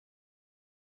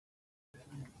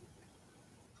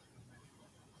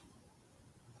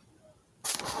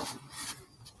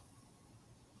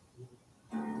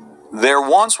There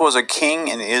once was a king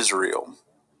in Israel,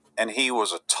 and he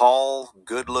was a tall,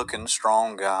 good-looking,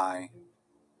 strong guy.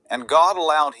 And God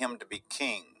allowed him to be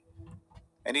king.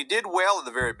 And he did well at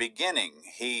the very beginning.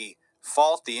 He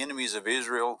fought the enemies of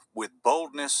Israel with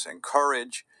boldness and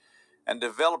courage and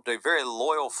developed a very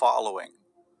loyal following.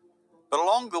 But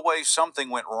along the way, something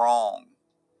went wrong.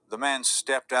 The man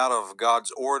stepped out of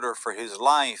God's order for his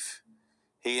life.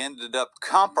 He ended up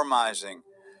compromising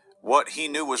what he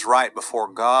knew was right before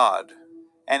God.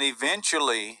 And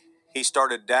eventually, he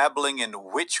started dabbling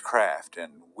in witchcraft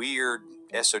and weird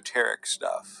esoteric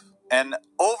stuff. And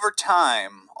over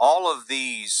time, all of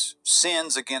these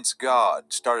sins against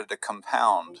God started to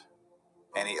compound,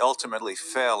 and he ultimately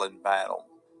fell in battle.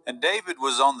 And David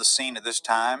was on the scene at this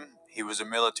time. He was a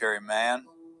military man.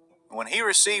 When he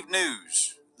received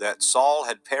news that Saul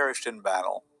had perished in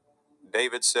battle,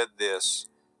 David said this,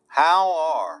 "How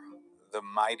are the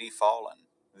mighty fallen?"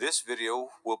 This video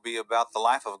will be about the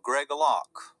life of Greg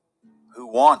Locke, who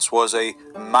once was a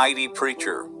mighty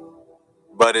preacher,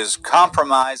 but his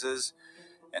compromises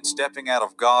and stepping out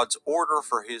of God's order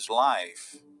for his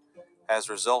life has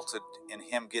resulted in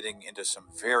him getting into some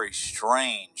very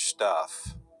strange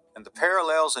stuff. And the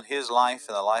parallels in his life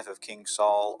and the life of King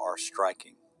Saul are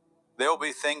striking. There will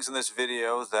be things in this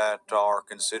video that are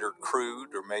considered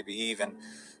crude or maybe even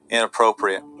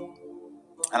inappropriate.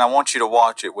 And I want you to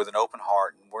watch it with an open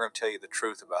heart, and we're going to tell you the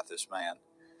truth about this man.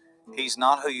 He's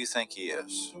not who you think he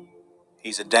is.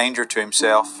 He's a danger to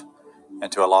himself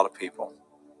and to a lot of people.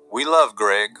 We love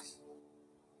Greg,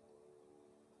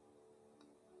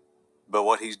 but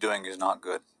what he's doing is not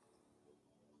good.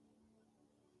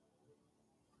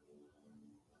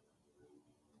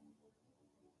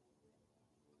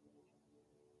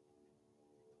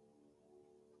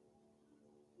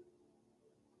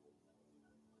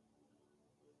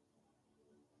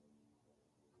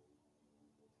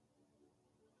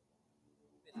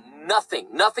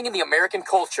 Nothing in the American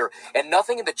culture and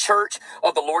nothing in the church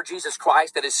of the Lord Jesus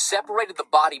Christ that has separated the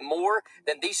body more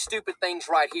than these stupid things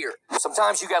right here.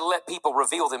 Sometimes you got to let people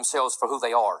reveal themselves for who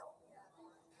they are.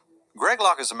 Greg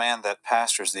Locke is a man that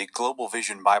pastors the Global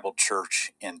Vision Bible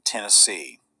Church in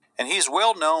Tennessee. And he's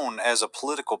well known as a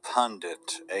political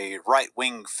pundit, a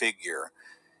right-wing figure.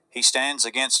 He stands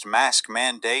against mask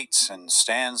mandates and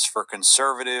stands for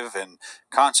conservative and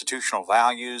constitutional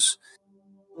values.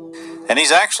 And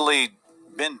he's actually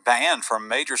been banned from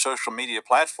major social media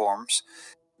platforms.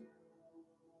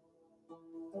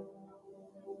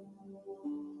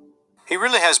 He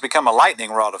really has become a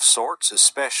lightning rod of sorts,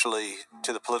 especially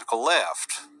to the political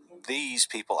left. These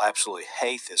people absolutely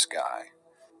hate this guy.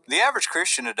 The average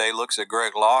Christian today looks at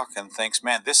Greg Locke and thinks,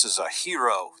 man, this is a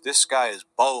hero. This guy is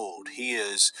bold. He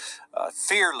is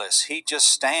fearless. He just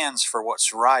stands for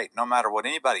what's right, no matter what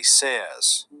anybody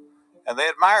says. And they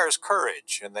admire his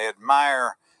courage, and they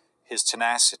admire his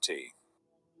tenacity.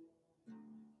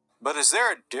 But is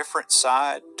there a different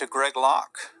side to Greg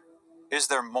Locke? Is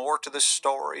there more to this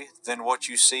story than what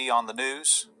you see on the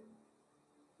news?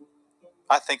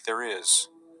 I think there is.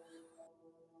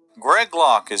 Greg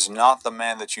Locke is not the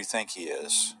man that you think he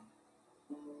is.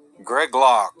 Greg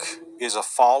Locke is a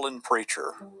fallen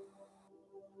preacher.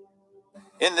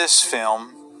 In this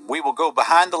film, we will go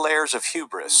behind the layers of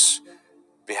hubris,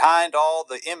 behind all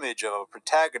the image of a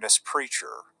protagonist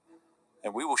preacher,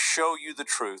 and we will show you the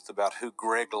truth about who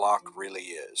Greg Locke really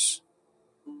is.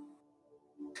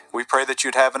 We pray that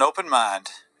you'd have an open mind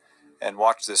and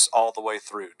watch this all the way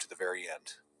through to the very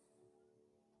end.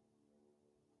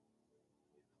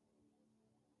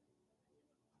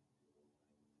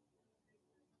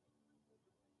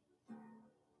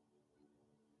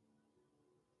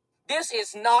 This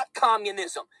is not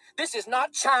communism. This is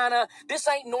not China. This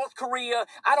ain't North Korea.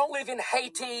 I don't live in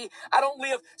Haiti. I don't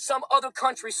live some other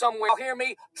country somewhere. Hear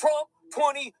me? Trump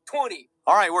 2020.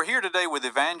 All right, we're here today with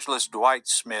evangelist Dwight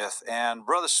Smith, and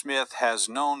Brother Smith has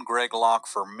known Greg Locke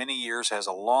for many years, has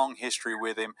a long history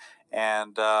with him,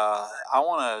 and I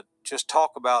want to just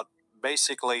talk about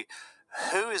basically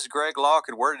who is Greg Locke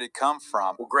and where did it come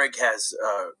from? Well, Greg has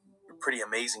a pretty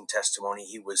amazing testimony.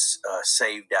 He was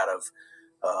saved out of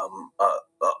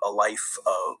a life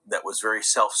that was very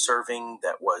self-serving,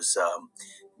 that was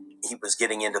he was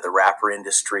getting into the rapper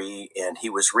industry, and he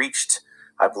was reached,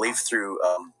 I believe, through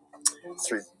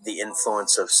the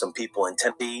influence of some people in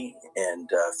Tennessee and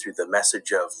through the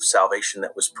message of salvation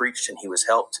that was preached, and he was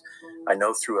helped I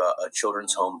know through a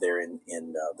children's home there in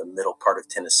the middle part of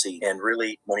Tennessee. And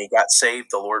really, when he got saved,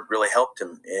 the Lord really helped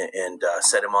him and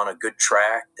set him on a good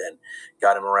track and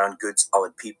got him around good,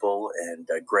 solid people. And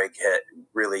Greg had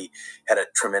really had a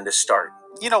tremendous start.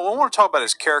 You know, we want to talk about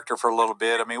his character for a little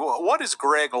bit. I mean, what is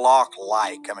Greg Locke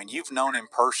like? I mean, you've known him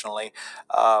personally.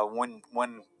 When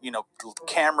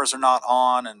cameras are not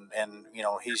on, and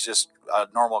he's just a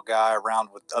normal guy around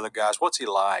with other guys. What's he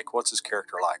like? What's his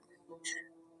character like?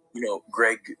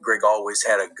 Greg always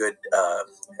had a good,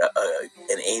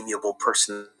 an amiable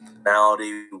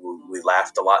personality. We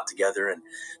laughed a lot together, and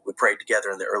we prayed together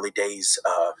in the early days.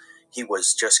 He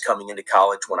was just coming into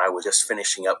college when I was just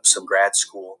finishing up some grad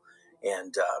school,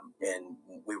 and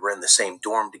we were in the same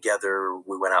dorm together.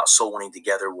 We went out soul winning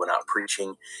together, went out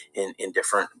preaching in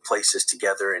different places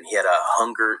together, and he had a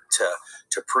hunger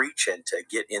to preach and to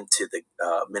get into the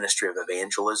ministry of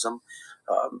evangelism.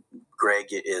 Greg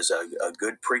is a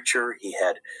good preacher. He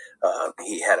had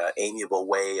an amiable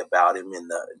way about him in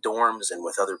the dorms and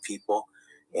with other people,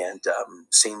 and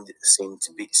seemed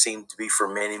to be for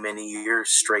many years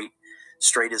straight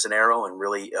as an arrow, and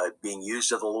really being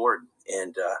used of the Lord.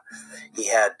 And we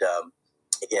had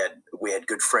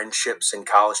good friendships in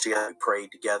college together. We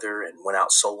prayed together and went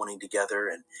out soul winning together,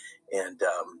 and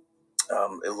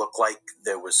it looked like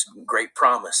there was great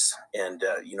promise. And,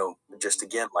 just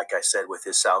again, like I said, with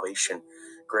his salvation,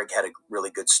 Greg had a really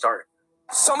good start.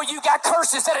 Some of you got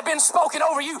curses that have been spoken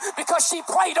over you because she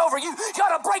prayed over you. You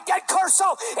ought to break that curse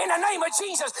off in the name of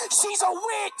Jesus. She's a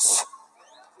witch.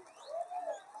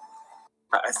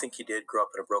 I think he did grow up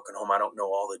in a broken home. I don't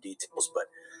know all the details, but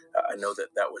I know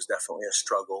that was definitely a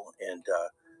struggle. And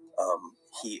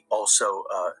he also,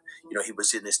 he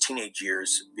was in his teenage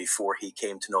years before he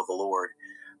came to know the Lord.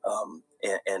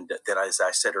 And that, as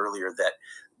I said earlier, that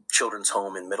children's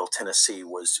home in Middle Tennessee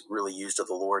was really used of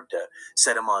the Lord to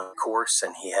set him on course.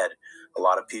 And he had a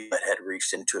lot of people that had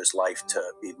reached into his life to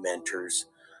be mentors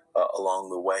along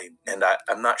the way. And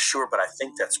I'm not sure, but I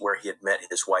think that's where he had met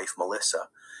his wife, Melissa.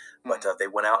 But they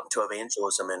went out into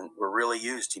evangelism and were really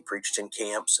used. He preached in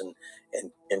camps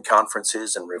and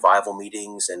conferences and revival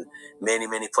meetings and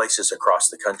many places across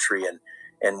the country,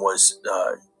 and was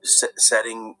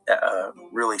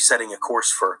really setting a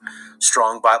course for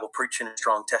strong Bible preaching and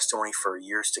strong testimony for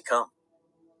years to come.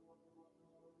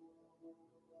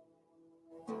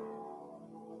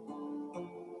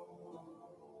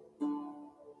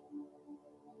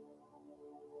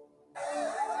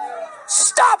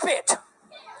 Stop it.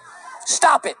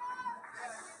 Stop it.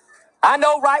 I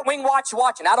know right-wing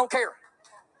watching. I don't care.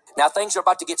 Now things are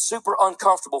about to get super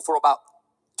uncomfortable for about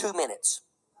 2 minutes.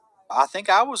 I think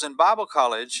I was in Bible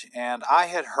college, and I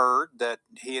had heard that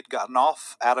he had gotten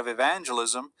off out of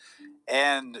evangelism,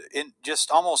 and just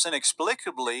almost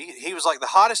inexplicably, he was like the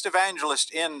hottest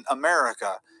evangelist in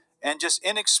America, and just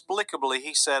inexplicably,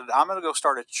 he said, "I'm going to go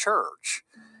start a church."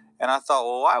 And I thought,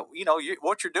 well,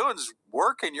 what you're doing is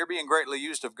working. You're being greatly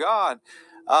used of God.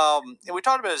 And we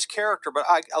talked about his character, but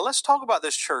let's talk about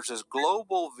this church, this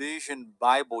Global Vision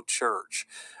Bible Church.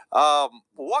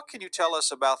 What can you tell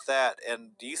us about that?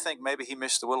 And do you think maybe he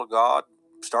missed the will of God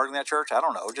starting that church? I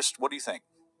don't know. Just what do you think?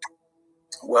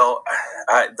 Well,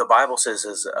 the Bible says,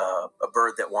 as a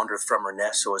bird that wandereth from her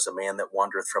nest, so is a man that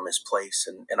wandereth from his place.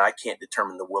 And I can't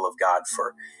determine the will of God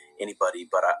for anybody,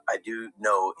 but I do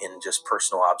know in just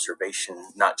personal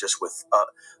observation, not just with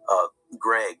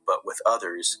Greg, but with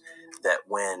others, that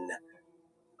when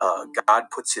God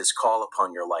puts his call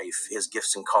upon your life, his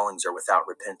gifts and callings are without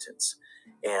repentance.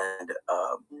 And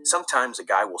sometimes a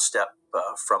guy will step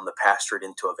from the pastorate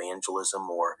into evangelism,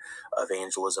 or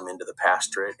evangelism into the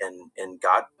pastorate, and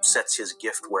God sets his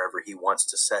gift wherever he wants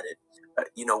to set it.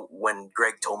 When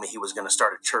Greg told me he was going to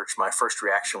start a church, my first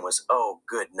reaction was, oh,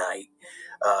 good night,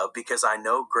 because I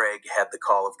know Greg had the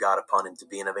call of God upon him to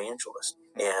be an evangelist.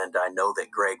 And I know that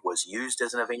Greg was used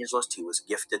as an evangelist. He was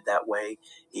gifted that way.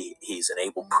 He's an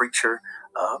able preacher,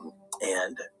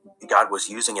 and God was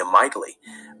using him mightily.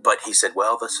 But he said,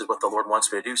 well, this is what the Lord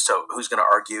wants me to do, so who's going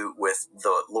to argue with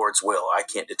the Lord's will? I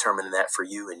can't determine that for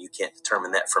you, and you can't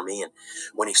determine that for me. And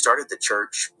when he started the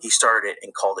church, he started it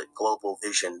and called it Global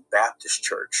Vision Baptist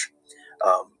Church.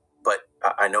 But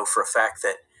I know for a fact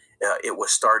that it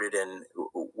was started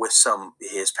with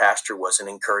his pastor wasn't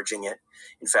encouraging it.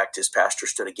 In fact, his pastor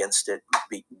stood against it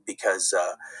because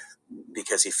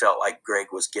because he felt like Greg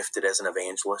was gifted as an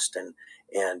evangelist, and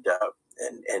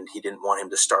he didn't want him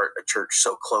to start a church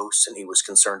so close, and he was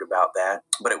concerned about that.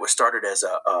 But it was started as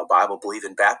a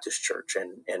Bible-believing Baptist church,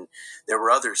 and there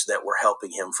were others that were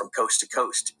helping him from coast to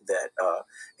coast that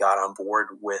got on board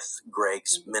with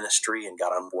Greg's ministry and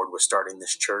got on board with starting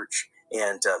this church.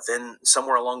 And then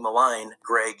somewhere along the line,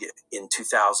 Greg, in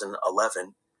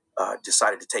 2011,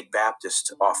 decided to take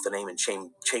Baptist off the name and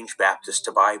change Baptist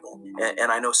to Bible.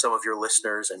 And I know some of your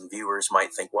listeners and viewers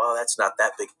might think, well, that's not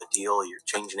that big of a deal. You're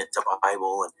changing it to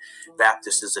Bible, and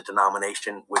Baptist is a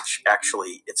denomination, which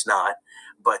actually it's not.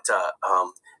 But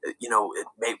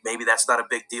maybe that's not a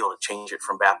big deal to change it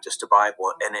from Baptist to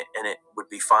Bible, and it would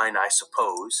be fine, I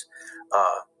suppose,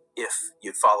 if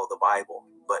you follow the Bible.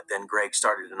 But then Greg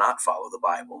started to not follow the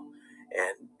Bible,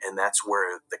 and that's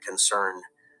where the concern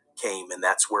came, and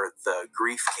that's where the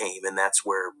grief came, and that's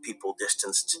where people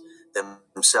distanced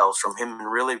themselves from him.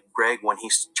 And really, Greg, when he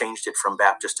changed it from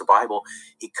Baptist to Bible,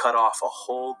 he cut off a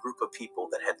whole group of people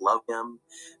that had loved him,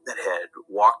 that had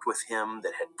walked with him,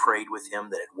 that had prayed with him,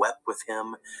 that had wept with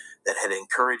him, that had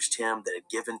encouraged him, that had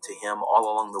given to him all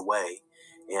along the way.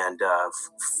 And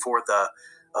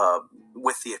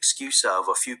with the excuse of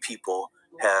a few people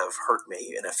have hurt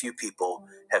me and a few people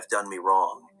have done me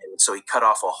wrong. And so he cut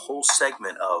off a whole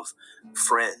segment of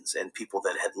friends and people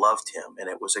that had loved him, and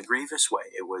it was a grievous way.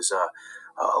 It was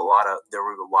there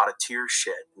were a lot of tears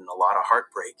shed and a lot of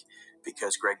heartbreak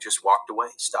because Greg just walked away,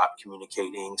 stopped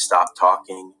communicating, stopped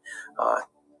talking,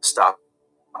 stopped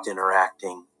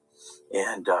interacting,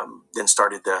 and then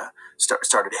started to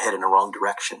head in the wrong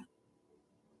direction.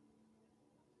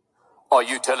 Are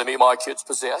you telling me my kid's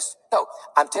possessed? No,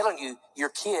 I'm telling you, your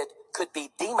kid could be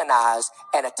demonized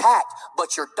and attacked,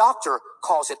 but your doctor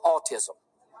calls it autism.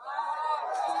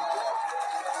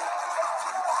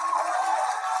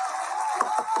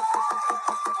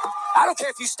 I don't care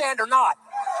if you stand or not.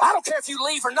 I don't care if you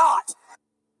leave or not.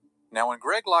 Now, when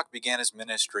Greg Locke began his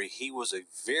ministry, he was a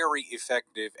very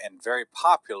effective and very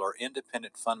popular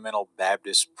independent fundamental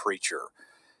Baptist preacher.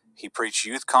 He preached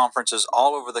youth conferences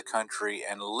all over the country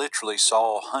and literally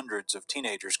saw hundreds of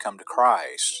teenagers come to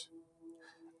Christ.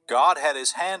 God had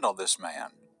his hand on this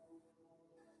man.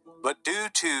 But due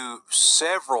to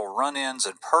several run-ins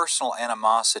and personal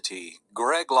animosity,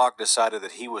 Greg Locke decided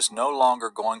that he was no longer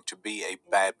going to be a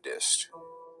Baptist.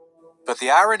 But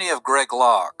the irony of Greg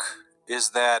Locke is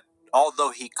that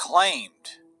although he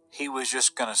claimed he was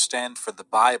just going to stand for the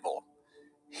Bible,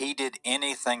 he did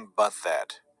anything but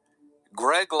that.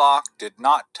 Greg Locke did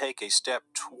not take a step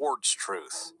towards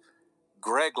truth.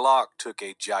 Greg Locke took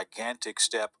a gigantic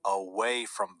step away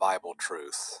from Bible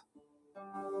truth.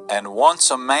 And once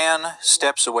a man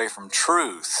steps away from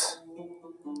truth,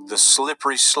 the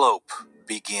slippery slope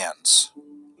begins.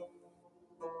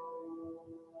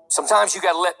 Sometimes you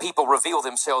got to let people reveal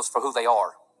themselves for who they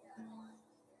are.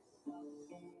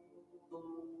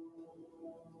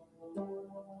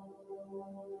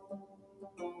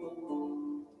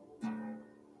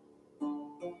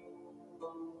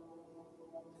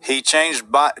 He changed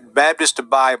Baptist to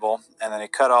Bible, and then he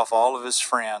cut off all of his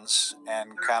friends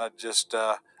and kind of just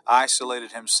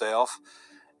isolated himself.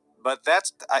 But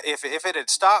that's if it had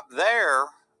stopped there,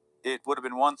 it would have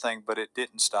been one thing, but it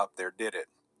didn't stop there, did it?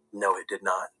 No, it did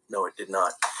not. No, it did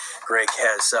not. Greg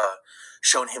has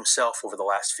shown himself over the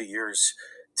last few years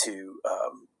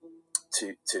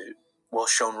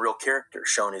shown real character,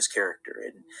 shown his character.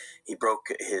 And he broke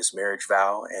his marriage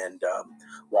vow and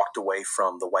walked away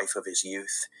from the wife of his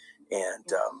youth. And,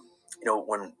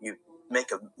 when you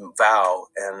make a vow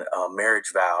and a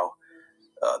marriage vow,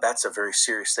 that's a very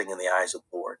serious thing in the eyes of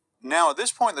the Lord. Now, at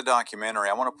this point in the documentary,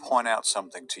 I want to point out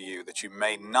something to you that you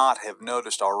may not have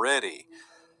noticed already.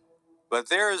 But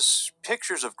there's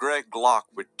pictures of Greg Locke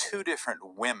with two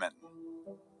different women.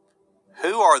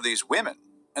 Who are these women?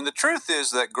 And the truth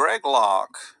is that Greg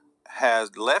Locke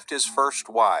has left his first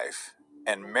wife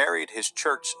and married his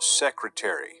church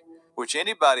secretary, which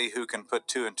anybody who can put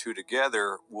two and two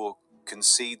together will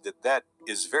concede that that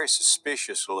is very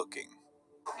suspicious looking.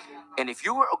 And if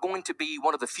you are going to be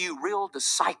one of the few real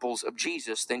disciples of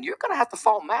Jesus, then you're going to have to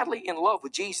fall madly in love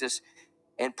with Jesus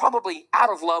and probably out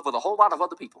of love with a whole lot of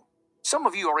other people. Some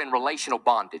of you are in relational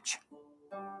bondage.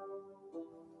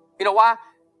 You know why?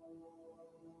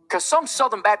 Because some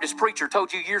Southern Baptist preacher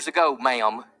told you years ago,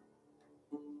 ma'am,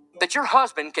 that your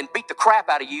husband can beat the crap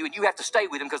out of you and you have to stay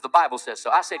with him because the Bible says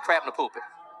so. I said crap in the pulpit.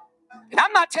 And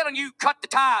I'm not telling you cut the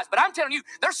ties, but I'm telling you,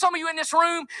 there's some of you in this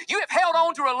room, you have held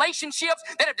on to relationships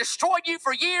that have destroyed you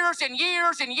for years and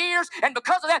years and years. And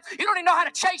because of that, you don't even know how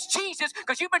to chase Jesus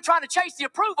because you've been trying to chase the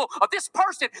approval of this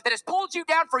person that has pulled you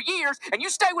down for years, and you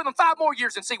stay with them 5 more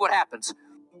years and see what happens.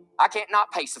 I can't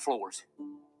not pace the floors.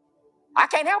 I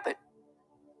can't help it.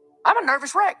 I'm a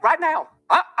nervous wreck right now.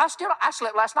 I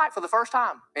slept last night for the first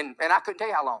time, and I couldn't tell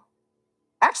you how long.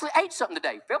 Actually ate something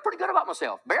today. Feel pretty good about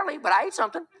myself. Barely, but I ate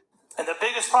something. And the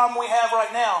biggest problem we have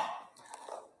right now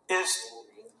is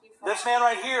this man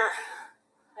right here.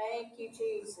 Thank you,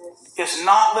 Jesus. Is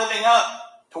not living up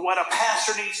to what a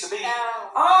pastor needs to be. No.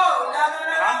 Oh, no.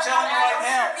 And I'm telling you right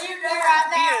now,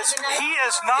 he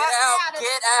is not.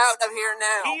 Get out of here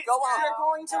now. Go on. You're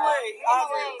going to leave.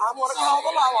 I'm going to call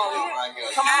the law on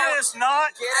you. He is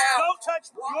not. Get out. Don't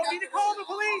touch. You want me to call the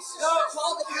police? No,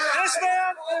 call the police. This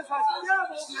man is a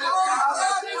devil.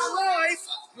 His wife.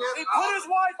 He put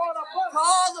his wife on a bus.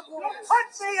 Call the police.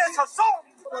 Touch me, it's assault.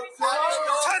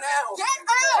 Get out.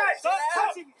 Stop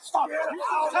touching me. Stop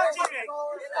touching me.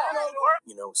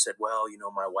 Said, well,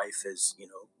 my wife has,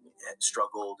 had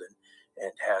struggled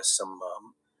and has some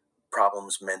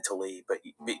problems mentally, but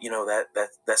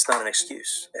that's not an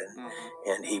excuse.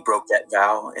 And he broke that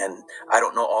vow, and I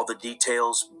don't know all the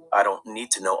details. I don't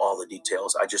need to know all the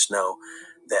details. I just know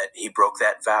that he broke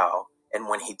that vow, and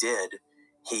when he did,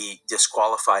 he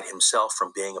disqualified himself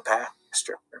from being a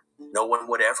pastor. No one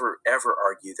would ever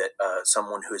argue that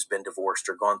someone who has been divorced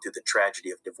or gone through the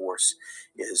tragedy of divorce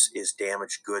is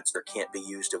damaged goods or can't be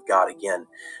used of God again.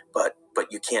 But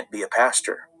you can't be a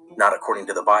pastor, not according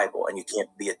to the Bible, and you can't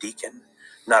be a deacon,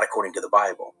 not according to the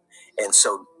Bible. And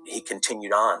so he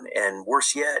continued on, and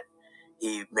worse yet,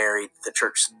 he married the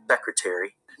church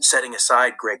secretary, setting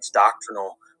aside Greg's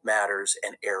doctrinal matters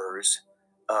and errors.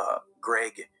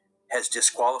 Greg has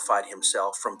disqualified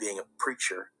himself from being a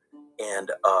preacher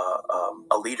and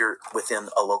a leader within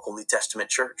a local New Testament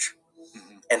church.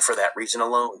 Mm-hmm. And for that reason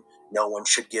alone, no one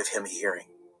should give him a hearing.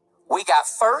 We got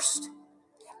first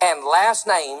and last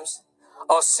names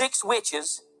of 6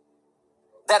 witches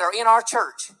that are in our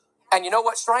church. And you know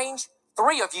what's strange?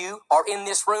 3 of you are in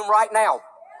this room right now.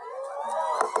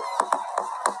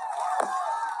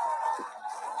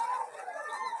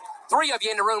 Three of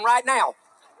you in the room right now.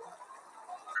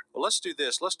 Well, let's do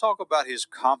this. Let's talk about his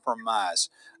compromise.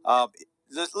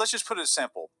 Let's just put it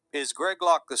simple. Is Greg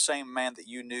Locke the same man that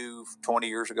you knew 20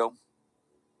 years ago?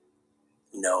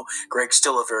 No, Greg's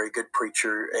still a very good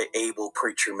preacher, able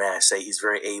preacher, may I say. He's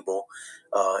very able.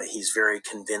 He's very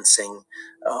convincing.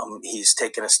 He's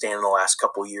taken a stand in the last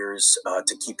couple years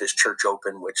to keep his church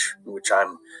open, which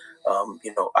I'm,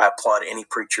 I applaud any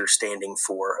preacher standing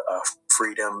for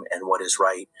freedom and what is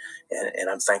right, and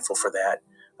I'm thankful for that.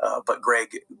 But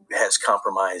Greg has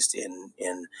compromised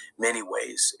in many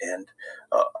ways, and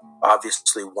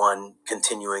obviously one,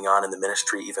 continuing on in the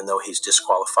ministry even though he's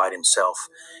disqualified himself,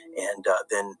 and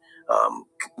then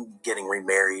getting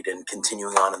remarried and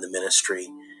continuing on in the ministry,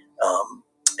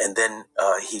 and then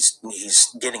he's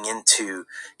getting into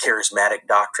charismatic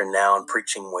doctrine now and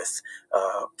preaching with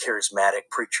charismatic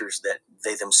preachers that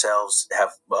they themselves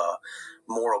have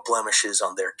moral blemishes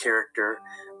on their character.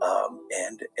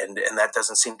 And that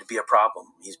doesn't seem to be a problem.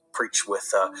 He preaches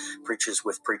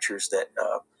with preachers that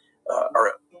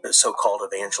are so-called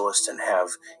evangelists and have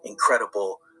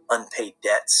incredible unpaid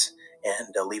debts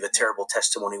and leave a terrible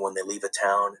testimony when they leave a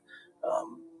town.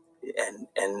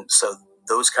 And so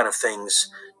those kind of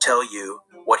things tell you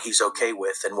what he's okay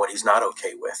with and what he's not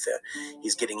okay with.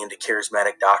 He's getting into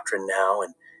charismatic doctrine now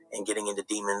and getting into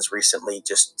demons recently,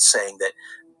 just saying that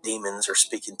demons are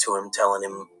speaking to him, telling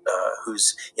him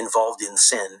who's involved in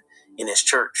sin in his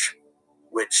church,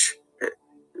 which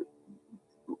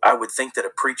I would think that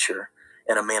a preacher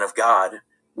and a man of God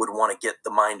would want to get the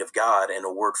mind of God and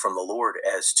a word from the Lord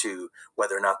as to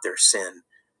whether or not there's sin,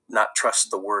 not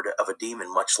trust the word of a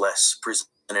demon, much less present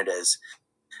it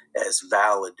as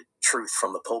valid truth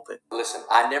from the pulpit. Listen,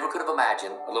 I never could have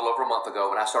imagined a little over a month ago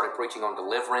when I started preaching on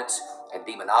deliverance and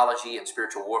demonology and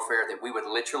spiritual warfare that we would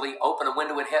literally open a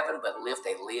window in heaven but lift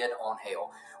a lid on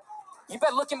hell. You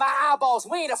better look in my eyeballs.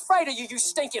 We ain't afraid of you, you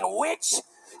stinking witch.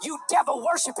 You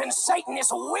devil-worshiping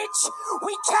Satanist witch.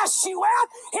 We cast you out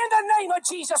in the name of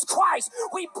Jesus Christ.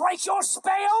 We break your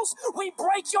spells. We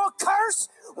break your curse.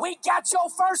 We got your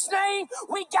first name.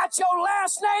 We got your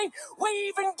last name. We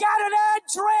even got an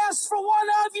address for one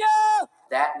of you.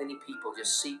 That many people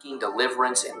just seeking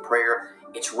deliverance and prayer.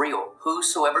 It's real.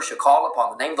 Whosoever shall call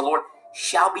upon the name of the Lord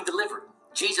shall be delivered.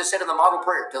 Jesus said in the model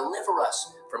prayer, deliver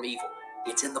us from evil.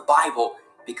 It's in the Bible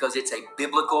because it's a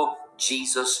biblical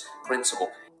Jesus principle.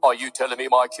 Are you telling me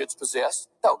my kid's possessed?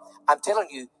 No, I'm telling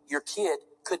you, your kid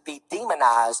could be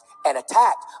demonized and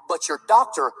attacked, but your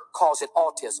doctor calls it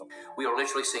autism. We are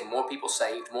literally seeing more people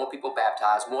saved, more people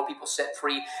baptized, more people set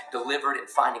free, delivered, and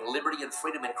finding liberty and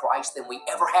freedom in Christ than we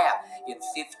ever have in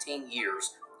 15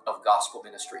 years of gospel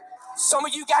ministry. Some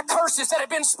of you got curses that have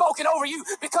been spoken over you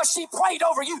because she prayed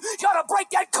over you. You ought to break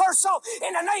that curse off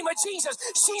in the name of Jesus.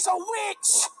 She's a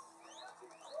witch.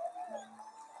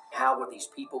 How were these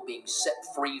people being set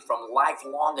free from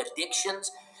lifelong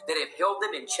addictions that have held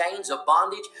them in chains of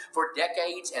bondage for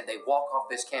decades, and they walk off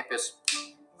this campus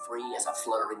free as a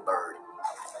fluttering bird?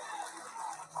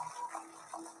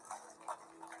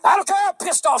 I don't care how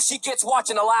pissed off she gets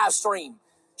watching the live stream.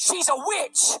 She's a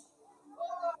witch.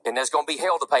 And there's going to be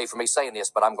hell to pay for me saying this,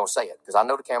 but I'm going to say it because I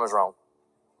know the camera's wrong.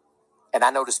 And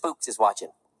I know the spooks is watching.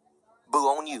 Boo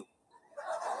on you.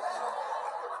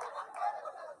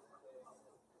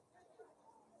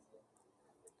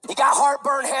 You got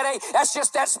heartburn, headache. That's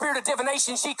just that spirit of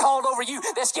divination she called over you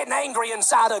that's getting angry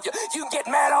inside of you. You can get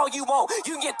mad all you want.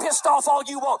 You can get pissed off all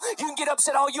you want. You can get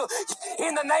upset all you want.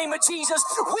 In the name of Jesus,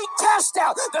 we cast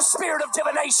out the spirit of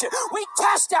divination. We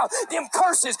cast out them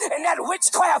curses and that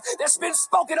witchcraft that's been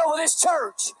spoken over this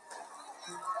church.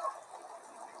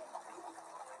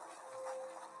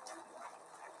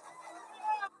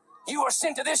 You are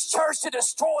sent to this church to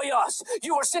destroy us.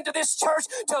 You are sent to this church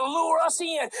to lure us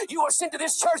in. You are sent to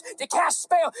this church to cast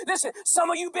spell. Listen, some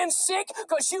of you been sick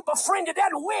because you befriended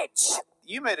that witch.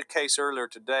 You made a case earlier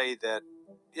today that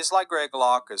is like Greg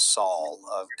Locke as Saul,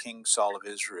 of King Saul of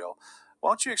Israel. Why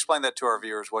don't you explain that to our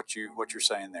viewers, what you're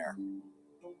saying there?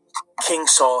 King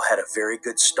Saul had a very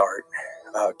good start.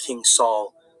 King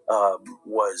Saul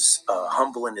was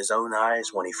humble in his own eyes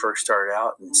when he first started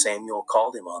out, and Samuel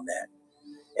called him on that.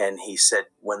 And he said,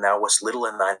 when thou wast little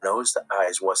in thine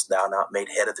eyes, wast thou not made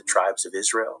head of the tribes of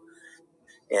Israel?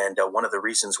 And one of the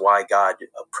reasons why God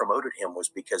promoted him was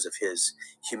because of his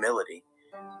humility.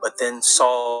 But then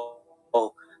Saul,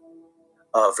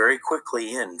 very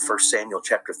quickly in 1 Samuel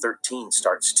chapter 13,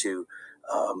 starts to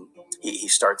he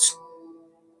starts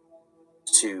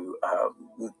to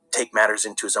take matters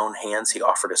into his own hands. He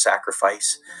offered a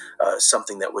sacrifice,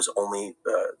 something that was only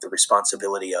the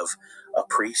responsibility of a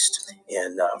priest.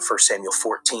 In 1 Samuel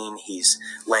 14, he's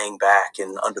laying back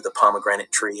and under the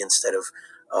pomegranate tree instead of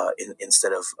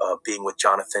being with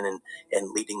Jonathan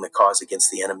and leading the cause against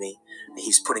the enemy.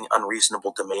 He's putting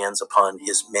unreasonable demands upon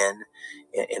his men.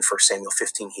 In 1 Samuel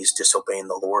 15, he's disobeying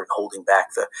the Lord, holding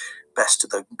back the best of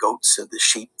the goats and the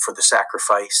sheep for the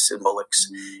sacrifice and bullocks,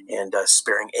 and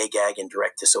sparing Agag in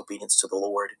direct disobedience to the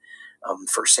Lord. 1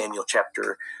 Samuel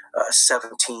chapter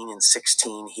 17 and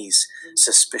 16, he's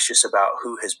suspicious about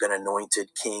who has been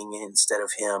anointed king instead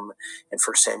of him. In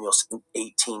 1 Samuel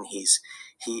 18, he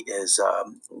is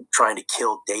trying to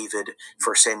kill David.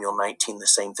 1 Samuel 19, the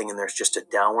same thing, and there's just a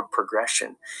downward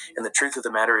progression. And the truth of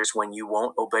the matter is, when you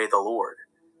won't obey the Lord,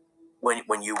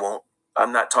 when you won't,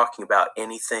 I'm not talking about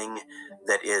anything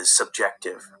that is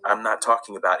subjective. I'm not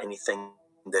talking about anything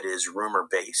that is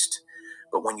rumor-based.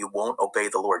 But when you won't obey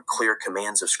the Lord, clear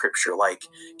commands of Scripture, like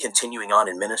continuing on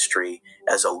in ministry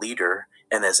as a leader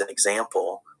and as an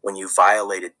example, when you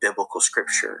violated biblical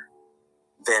Scripture,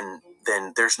 then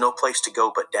there's no place to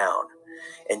go but down.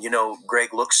 And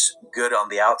Greg looks good on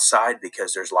the outside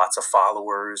because there's lots of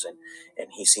followers, and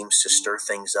he seems to stir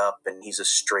things up, and he's a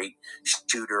straight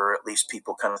shooter, or at least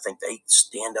people kind of think they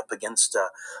stand up against a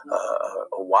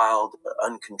wild,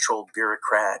 uncontrolled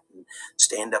bureaucrat, and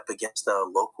stand up against the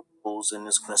locals, and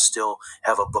is going to still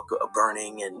have a book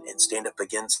burning, and stand up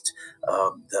against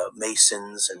the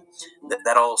Masons, and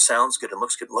that all sounds good and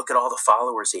looks good. Look at all the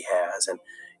followers he has, and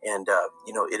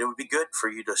it would be good for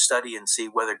you to study and see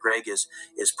whether Greg is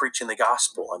preaching the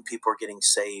gospel and people are getting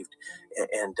saved.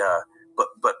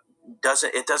 But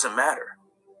it doesn't matter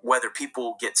whether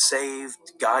people get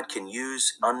saved. God can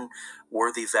use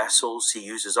unworthy vessels. He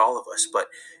uses all of us. But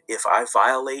if I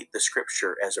violate the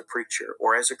Scripture as a preacher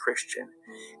or as a Christian,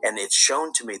 and it's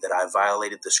shown to me that I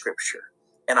violated the Scripture,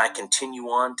 and I continue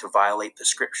on to violate the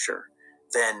Scripture,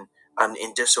 then I'm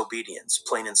in disobedience,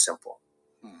 plain and simple.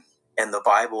 And the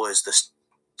Bible is the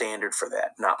standard for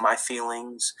that. Not my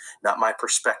feelings, not my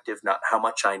perspective, not how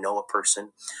much I know a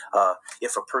person.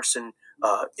 If a person,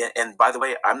 and by the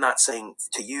way, I'm not saying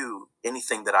to you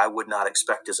anything that I would not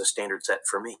expect as a standard set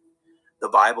for me. The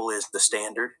Bible is the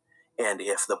standard. And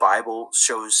if the Bible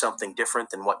shows something different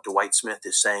than what Dwight Smith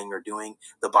is saying or doing,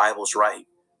 the Bible's right,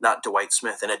 not Dwight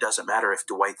Smith. And it doesn't matter if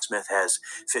Dwight Smith has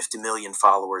 50 million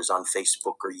followers on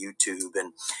Facebook or YouTube,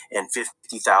 and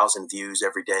 50,000 views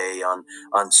every day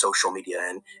on social media,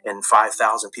 and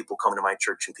 5,000 people coming to my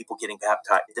church and people getting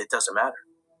baptized. It doesn't matter.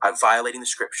 I'm violating the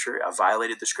Scripture. I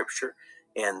violated the Scripture,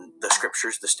 And the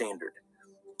scripture's the standard.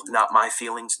 Not my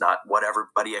feelings, not what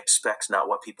everybody expects, not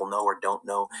what people know or don't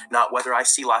know, not whether I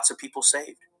see lots of people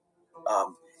saved.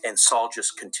 And Saul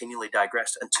just continually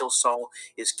digressed until Saul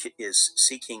is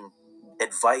seeking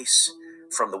advice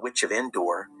from the witch of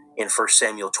Endor in 1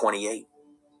 Samuel 28.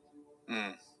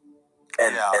 Mm.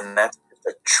 And that's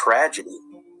a tragedy.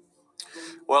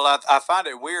 Well, I find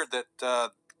it weird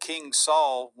that King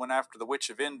Saul went after the witch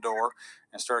of Endor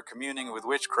and started communing with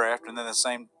witchcraft, and then the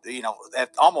same,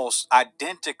 almost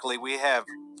identically, we have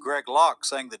Greg Locke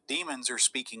saying the demons are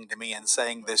speaking to me and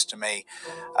saying this to me.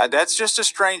 That's just a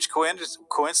strange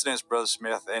coincidence, Brother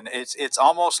Smith, and it's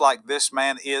almost like this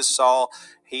man is Saul.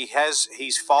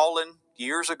 He's fallen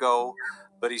years ago,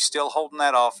 but he's still holding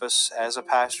that office as a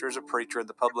pastor, as a preacher in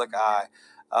the public eye.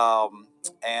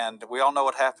 And we all know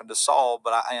what happened to Saul,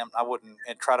 but I wouldn't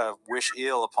try to wish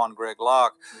ill upon Greg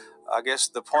Locke. I guess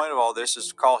the point of all this is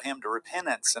to call him to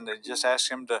repentance and to just ask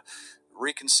him to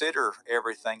reconsider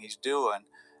everything he's doing.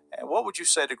 And what would you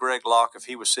say to Greg Locke if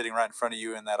he was sitting right in front of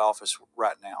you in that office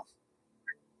right now?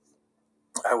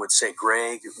 I would say,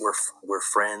 Greg, we're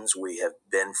friends. We have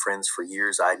been friends for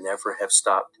years. I never have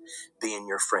stopped being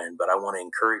your friend, but I want to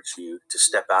encourage you to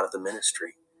step out of the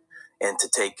ministry and to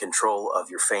take control of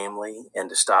your family and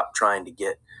to stop trying to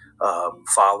get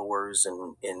followers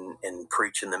and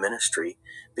preach in the ministry,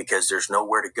 because there's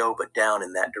nowhere to go but down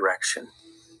in that direction.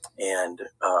 And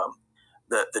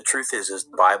the truth is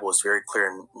the Bible is very clear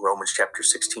in Romans chapter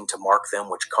 16 to mark them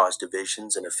which cause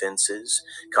divisions and offenses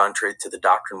contrary to the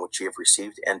doctrine which ye have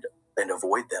received, and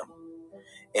avoid them.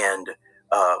 And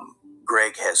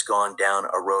Greg has gone down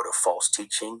a road of false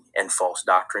teaching and false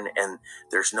doctrine, and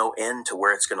there's no end to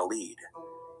where it's going to lead.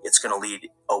 It's going to lead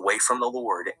away from the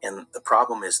Lord. And the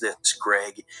problem is this: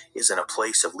 Greg is in a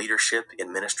place of leadership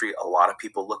in ministry. A lot of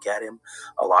people look at him.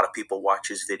 A lot of people watch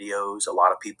his videos. A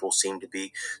lot of people seem to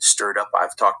be stirred up.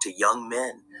 I've talked to young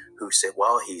men who say,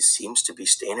 well, he seems to be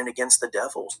standing against the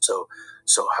devil. So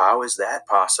how is that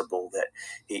possible? That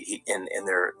and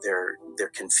they're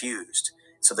confused.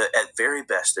 So that at very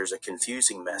best, there's a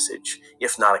confusing message,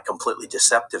 if not a completely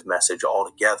deceptive message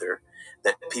altogether,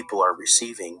 that people are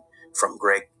receiving from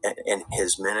Greg and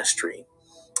his ministry.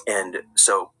 And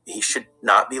so he should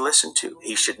not be listened to.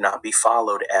 He should not be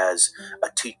followed as a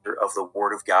teacher of the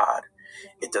Word of God.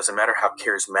 It doesn't matter how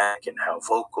charismatic and how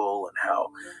vocal and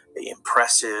how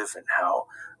impressive and how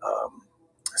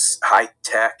high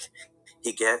tech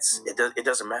he gets. It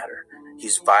doesn't matter.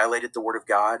 He's violated the Word of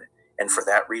God, and for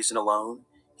that reason alone,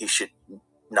 he should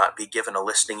not be given a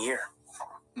listening ear.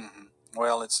 Mm-hmm.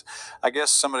 Well, I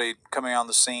guess somebody coming on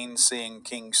the scene, seeing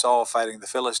King Saul fighting the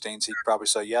Philistines, he'd probably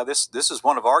say, yeah, this is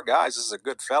one of our guys. This is a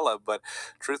good fella. But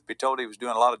truth be told, he was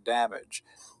doing a lot of damage.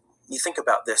 You think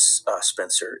about this,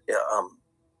 Spencer.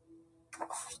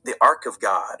 The Ark of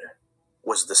God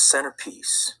was the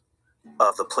centerpiece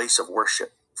of the place of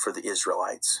worship for the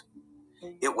Israelites.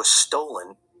 It was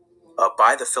stolen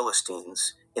by the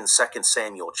Philistines in 2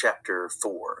 Samuel chapter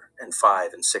 4 and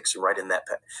 5 and 6, and right in that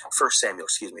 1 Samuel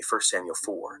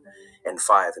 4 and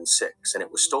 5 and 6. And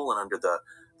it was stolen under the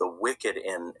wicked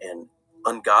and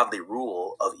ungodly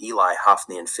rule of Eli,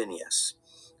 Hophni, and Phinehas.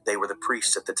 They were the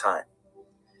priests at the time.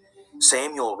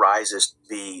 Samuel rises to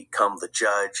become the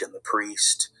judge and the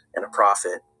priest and a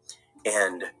prophet,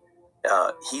 and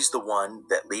he's the one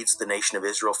that leads the nation of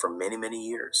Israel for many, many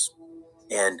years.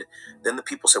 And then the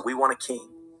people said, we want a king.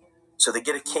 So they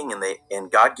get a king,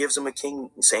 and God gives them a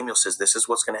king. And Samuel says, this is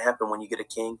what's going to happen when you get a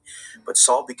king. But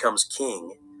Saul becomes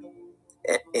king,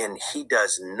 and he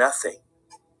does nothing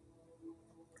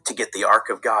to get the ark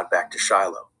of God back to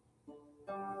Shiloh.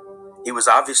 He was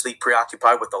obviously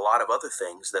preoccupied with a lot of other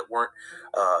things that weren't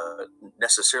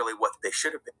necessarily what they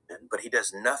should have been, but he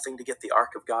does nothing to get the ark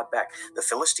of God back. The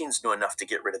Philistines knew enough to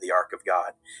get rid of the ark of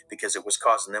God because it was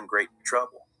causing them great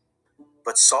trouble.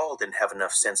 But Saul didn't have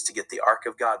enough sense to get the ark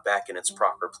of God back in its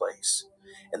proper place.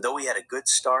 And though he had a good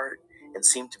start and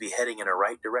seemed to be heading in a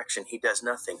right direction, he does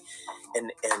nothing.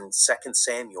 And in 2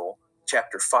 Samuel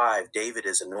chapter 5, David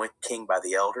is anointed king by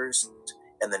the elders.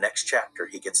 And the next chapter,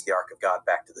 he gets the ark of God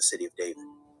back to the city of David.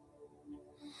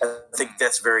 I think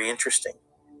that's very interesting,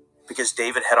 because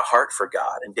David had a heart for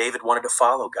God, and David wanted to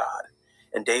follow God.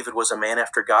 And David was a man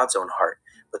after God's own heart.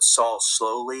 But Saul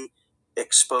slowly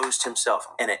exposed himself.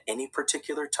 And at any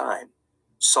particular time,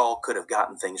 Saul could have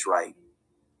gotten things right.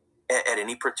 At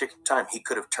any particular time, he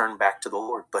could have turned back to the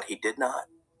Lord, but he did not.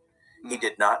 He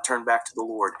did not turn back to the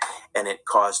Lord, and it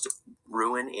caused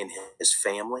ruin in his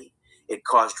family. It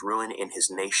caused ruin in his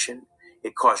nation.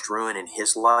 It caused ruin in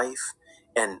his life.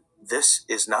 And This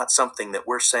is not something that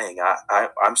we're saying.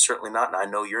 I'm certainly not, and I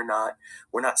know you're not.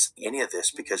 We're not saying any of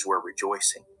this because we're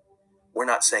rejoicing. We're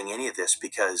not saying any of this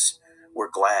because we're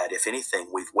glad. If anything,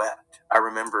 we've wept. I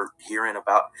remember hearing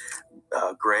about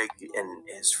Greg and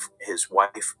his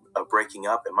wife breaking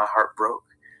up, and my heart broke.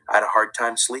 I had a hard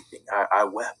time sleeping. I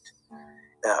wept,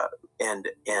 uh, and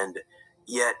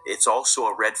yet it's also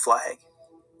a red flag,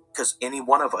 because any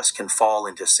one of us can fall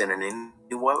into sin, and any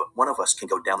one of us can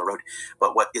go down the road.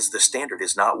 But what is the standard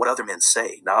is not what other men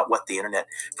say, not what the internet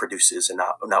produces, and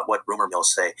not what rumor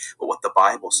mills say, but what the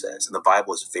Bible says. And the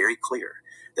Bible is very clear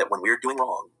that when we're doing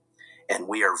wrong and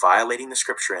we are violating the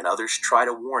scripture and others try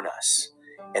to warn us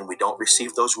and we don't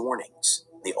receive those warnings,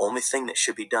 the only thing that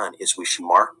should be done is we should be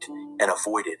marked and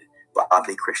avoided by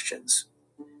godly Christians,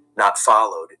 not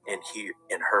followed and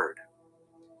heard.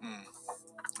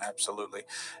 Absolutely.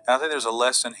 And I think there's a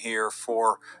lesson here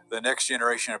for the next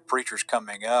generation of preachers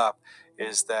coming up,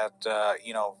 is that,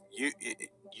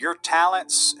 your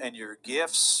talents and your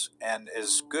gifts, and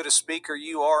as good a speaker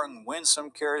you are and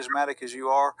winsome, charismatic as you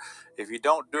are, if you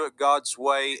don't do it God's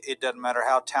way, it doesn't matter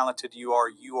how talented you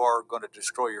are going to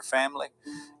destroy your family.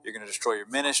 You're going to destroy your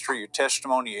ministry, your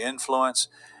testimony, your influence,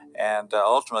 and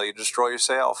ultimately you destroy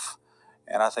yourself.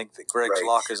 And I think that Greg Right.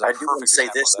 Locke is a I do want perfect to say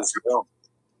example of this that. as well.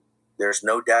 There's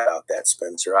no doubt about that,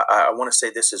 Spencer. I want to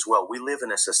say this as well. We live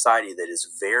in a society that is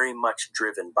very much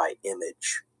driven by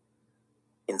image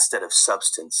instead of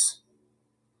substance,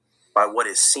 by what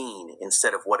is seen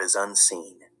instead of what is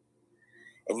unseen.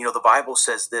 And the Bible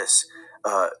says this: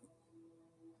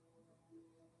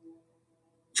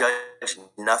 judge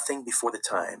nothing before the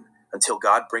time until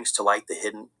God brings to light the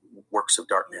hidden works of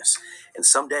darkness. And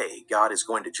someday God is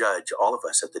going to judge all of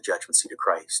us at the judgment seat of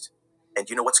Christ. And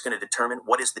you know what's going to determine,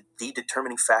 what is the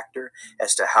determining factor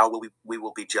as to how we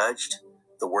will be judged?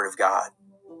 The Word of God,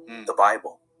 the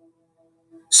Bible.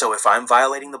 So if I'm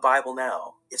violating the Bible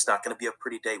now, it's not going to be a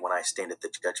pretty day when I stand at the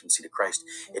judgment seat of Christ.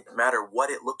 It doesn't matter what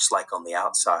it looks like on the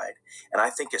outside. And I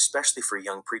think especially for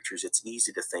young preachers, it's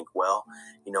easy to think, well,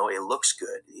 it looks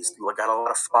good. He's got a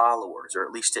lot of followers, or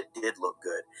at least it did look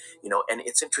good. And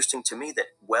it's interesting to me that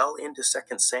well into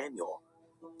 2 Samuel,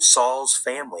 Saul's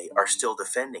family are still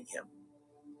defending him.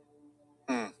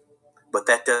 But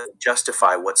that doesn't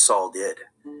justify what Saul did.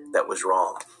 That was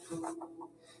wrong.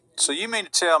 So you mean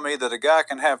to tell me that a guy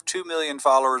can have 2 million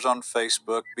followers on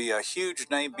Facebook, be a huge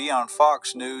name, be on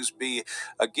Fox News, be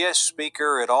a guest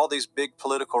speaker at all these big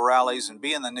political rallies, and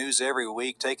be in the news every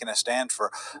week taking a stand for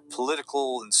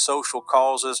political and social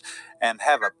causes, and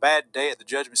have a bad day at the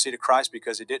judgment seat of Christ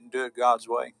because he didn't do it God's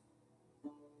way?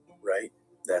 Right?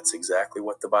 That's exactly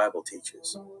what the Bible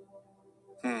teaches.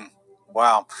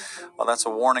 Wow. Well, that's a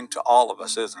warning to all of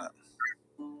us, isn't it?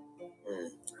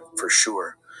 For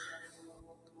sure.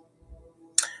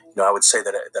 I would say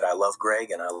that I love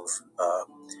Greg, and I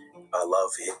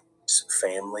love his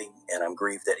family, and I'm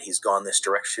grieved that he's gone this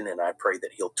direction, and I pray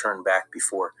that he'll turn back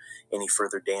before any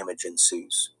further damage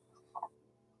ensues.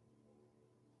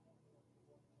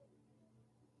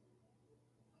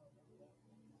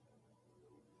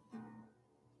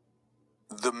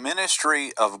 The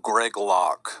ministry of Greg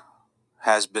Locke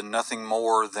has been nothing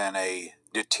more than a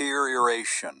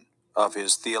deterioration of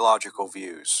his theological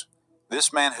views.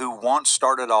 This man, who once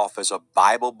started off as a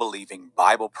Bible-believing,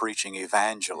 Bible-preaching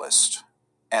evangelist,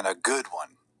 and a good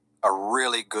one, a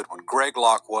really good one. Greg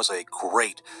Locke was a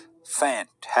great,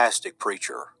 fantastic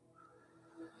preacher,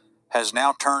 has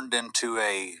now turned into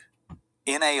a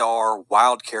NAR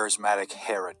wild charismatic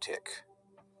heretic.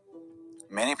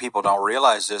 Many people don't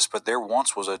realize this, but there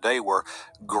once was a day where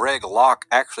Greg Locke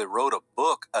actually wrote a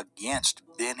book against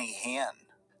Benny Hinn.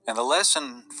 And the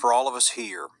lesson for all of us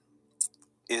here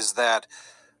is that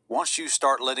once you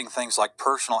start letting things like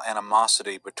personal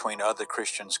animosity between other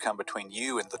Christians come between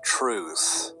you and the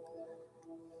truth,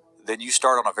 then you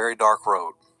start on a very dark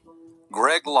road.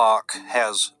 Greg Locke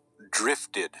has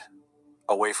drifted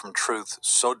away from truth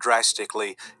so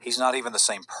drastically, he's not even the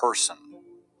same person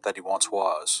that he once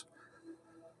was.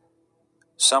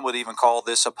 Some would even call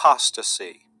this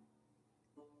apostasy.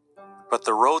 But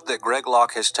the road that Greg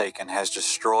Locke has taken has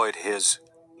destroyed his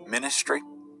ministry.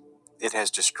 It has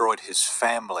destroyed his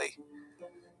family.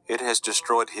 It has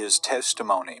destroyed his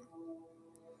testimony.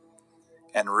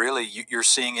 And really, you're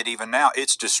seeing it even now.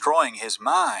 It's destroying his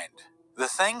mind. The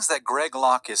things that Greg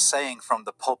Locke is saying from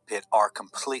the pulpit are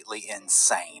completely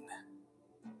insane.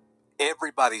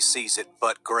 Everybody sees it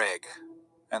but Greg.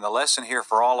 And the lesson here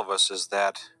for all of us is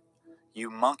that you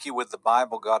monkey with the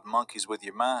Bible, God monkeys with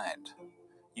your mind.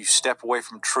 You step away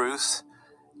from truth,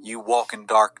 you walk in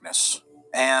darkness.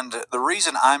 And the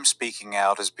reason I'm speaking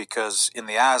out is because in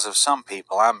the eyes of some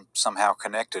people, I'm somehow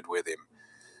connected with him.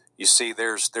 You see,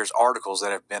 there's articles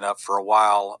that have been up for a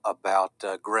while about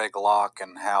Greg Locke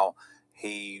and how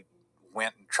he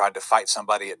went and tried to fight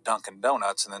somebody at Dunkin'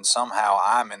 Donuts, and then somehow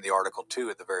I'm in the article too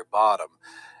at the very bottom.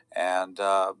 And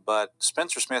but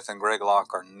Spencer Smith and Greg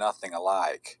Locke are nothing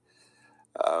alike.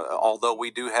 Although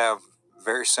we do have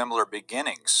very similar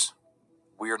beginnings,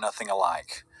 we are nothing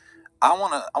alike. I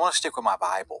want to stick with my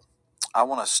Bible. I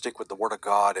want to stick with the Word of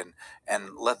God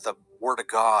and let the Word of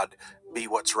God be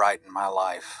what's right in my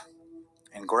life.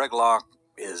 And Greg Locke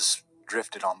is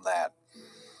drifted on that.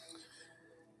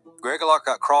 Greg Locke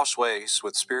got crossways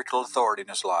with spiritual authority in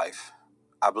his life.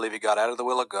 I believe he got out of the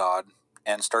will of God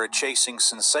and started chasing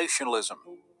sensationalism,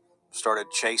 started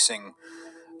chasing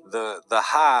the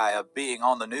high of being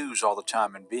on the news all the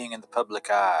time and being in the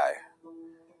public eye.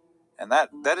 And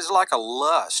that is like a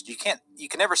lust. You can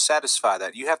never satisfy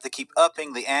that. You have to keep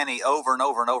upping the ante over and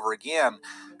over and over again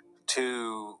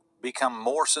to become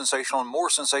more sensational and more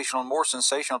sensational and more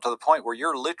sensational, to the point where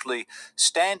you're literally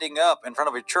standing up in front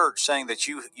of a church saying that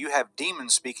you have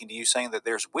demons speaking to you, saying that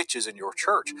there's witches in your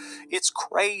church. It's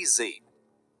crazy,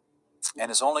 and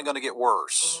it's only going to get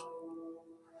worse.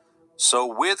 So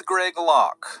with Greg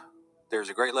Locke, there's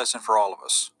a great lesson for all of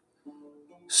us.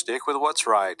 Stick with what's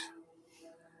right,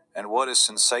 and what is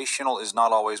sensational is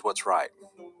not always what's right.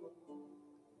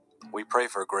 We pray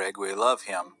for Greg. We love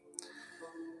him,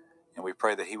 and we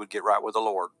pray that he would get right with the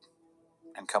Lord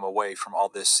and come away from all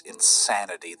this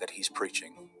insanity that he's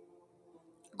preaching.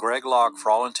 Greg Locke, for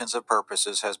all intents and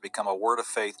purposes, has become a Word of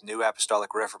Faith, New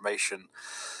Apostolic Reformation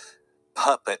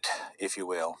puppet, if you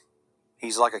will.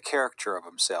 He's like a caricature of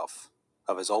himself,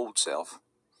 of his old self.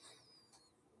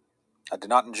 I did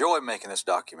not enjoy making this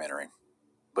documentary,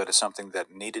 but it's something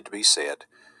that needed to be said,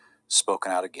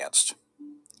 spoken out against.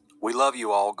 We love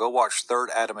you all. Go watch Third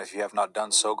Adam if you have not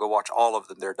done so. Go watch all of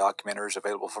them. Their documentaries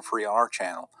available for free on our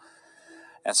channel.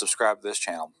 And subscribe to this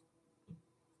channel.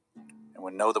 And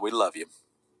we know that we love you.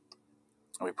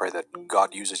 And we pray that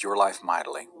God uses your life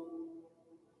mightily.